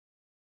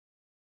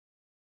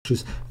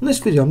Graphicxtras. In this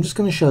video I'm just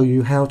going to show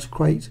you how to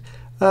create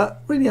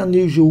really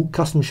unusual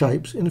custom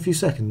shapes in a few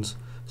seconds.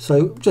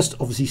 So just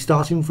obviously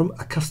starting from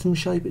a custom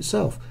shape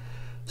itself.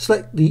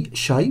 Select the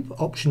shape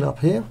option up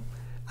here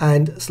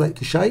and select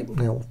the shape.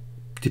 Now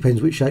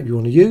depends which shape you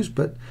want to use,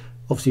 but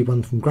obviously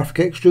one from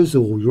Graphicxtras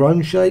or your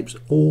own shapes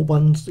or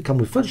ones that come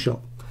with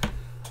Photoshop.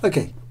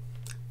 Okay,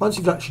 once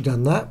you've actually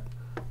done that,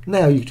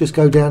 now you just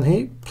go down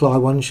here, apply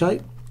one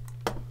shape,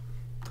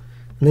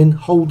 and then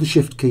hold the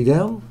shift key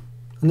down,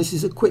 and this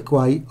is a quick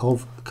way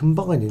of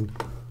combining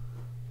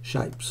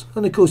shapes.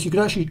 And of course you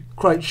can actually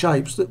create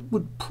shapes that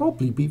would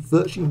probably be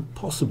virtually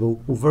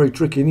impossible, or very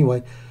tricky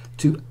anyway,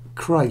 to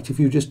create if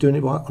you're just doing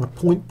it on a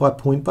point by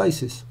point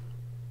basis.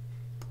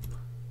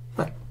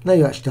 Right, now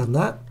you've actually done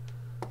that,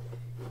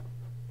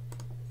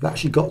 you've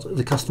actually got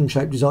the custom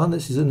shape design.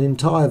 This is an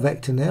entire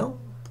vector now.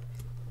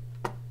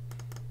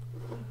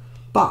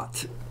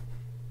 But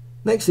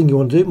next thing you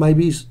want to do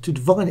maybe is to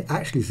define it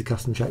actually as a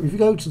custom shape. If you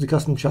go to the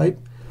custom shape,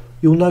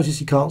 you'll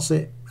notice you can't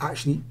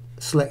actually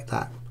select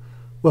that.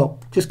 Well,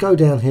 just go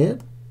down here,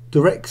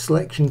 direct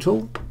selection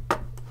tool,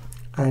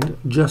 and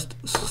just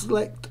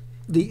select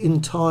the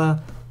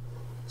entire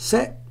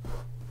set,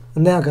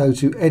 and now go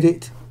to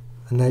edit,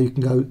 and now you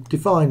can go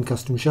define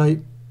custom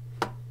shape,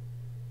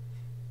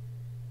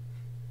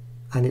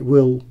 and it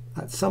will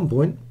at some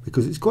point,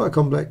 because it's quite a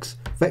complex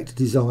vector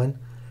design,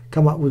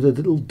 come up with a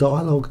little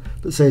dialog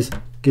that says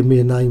give me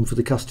a name for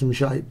the custom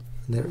shape,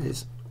 and there it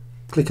is.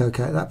 Click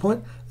OK at that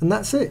point, and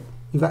that's it.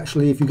 You've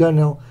actually, if you go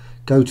now,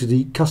 go to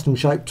the custom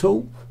shape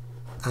tool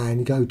and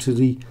you go to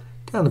the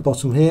down the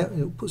bottom here,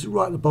 it puts it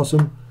right at the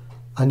bottom,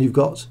 and you've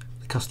got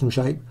the custom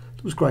shape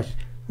that was created.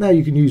 Now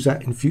you can use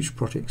that in future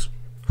projects.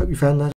 Hope you found that